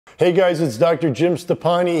Hey guys, it's Dr. Jim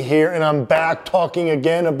Stepani here, and I'm back talking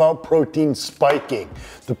again about protein spiking.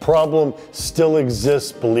 The problem still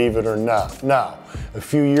exists, believe it or not. Now, a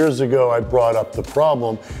few years ago, I brought up the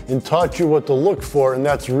problem and taught you what to look for, and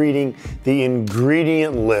that's reading the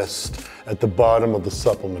ingredient list at the bottom of the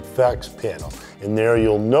supplement facts panel. And there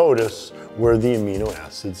you'll notice where the amino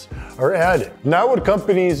acids are added. Now what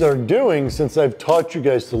companies are doing, since I've taught you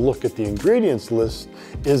guys to look at the ingredients list,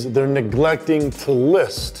 is they're neglecting to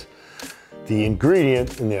list the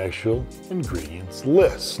ingredient in the actual ingredients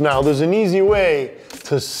list. Now there's an easy way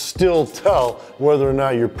to still tell whether or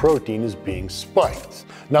not your protein is being spiked.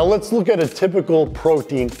 Now let's look at a typical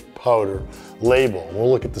protein powder label. We'll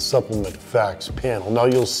look at the supplement facts panel. Now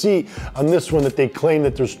you'll see on this one that they claim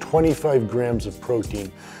that there's 25 grams of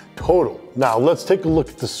protein total. Now let's take a look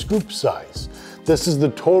at the scoop size. This is the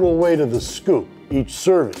total weight of the scoop, each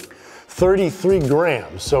serving, 33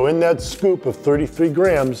 grams. So in that scoop of 33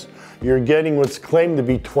 grams, you're getting what's claimed to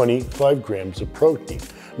be 25 grams of protein.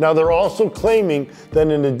 Now they're also claiming that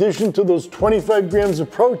in addition to those 25 grams of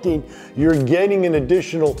protein, you're getting an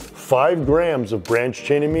additional 5 grams of branched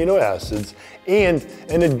chain amino acids and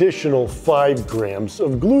an additional 5 grams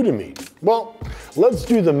of glutamine. Well, let's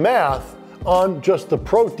do the math on just the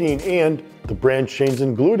protein and the branched chains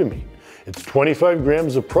and glutamine. It's 25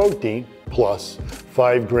 grams of protein plus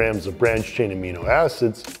 5 grams of branched chain amino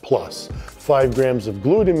acids plus 5 grams of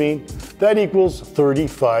glutamine. That equals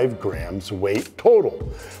 35 grams weight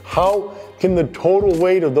total. How can the total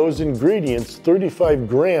weight of those ingredients, 35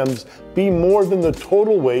 grams, be more than the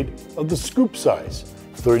total weight of the scoop size,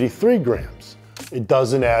 33 grams? It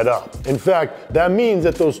doesn't add up. In fact, that means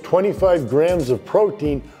that those 25 grams of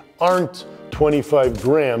protein aren't 25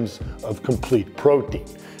 grams of complete protein.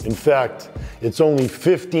 In fact, it's only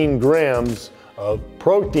 15 grams of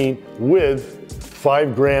protein with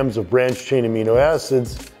 5 grams of branched chain amino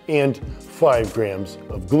acids and 5 grams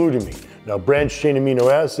of glutamine. Now, branched chain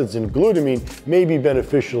amino acids and glutamine may be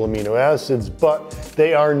beneficial amino acids, but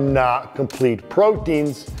they are not complete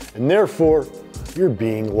proteins, and therefore, you're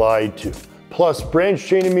being lied to. Plus, branched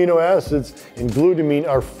chain amino acids and glutamine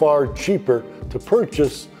are far cheaper to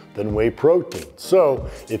purchase than whey protein. So,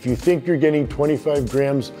 if you think you're getting 25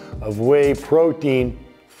 grams of whey protein,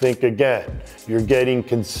 think again. You're getting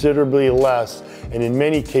considerably less, and in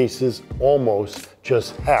many cases, almost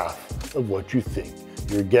just half of what you think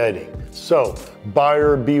you're getting. So,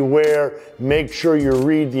 buyer beware. Make sure you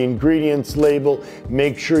read the ingredients label,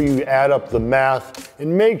 make sure you add up the math,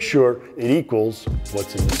 and make sure it equals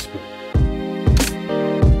what's in the scoop.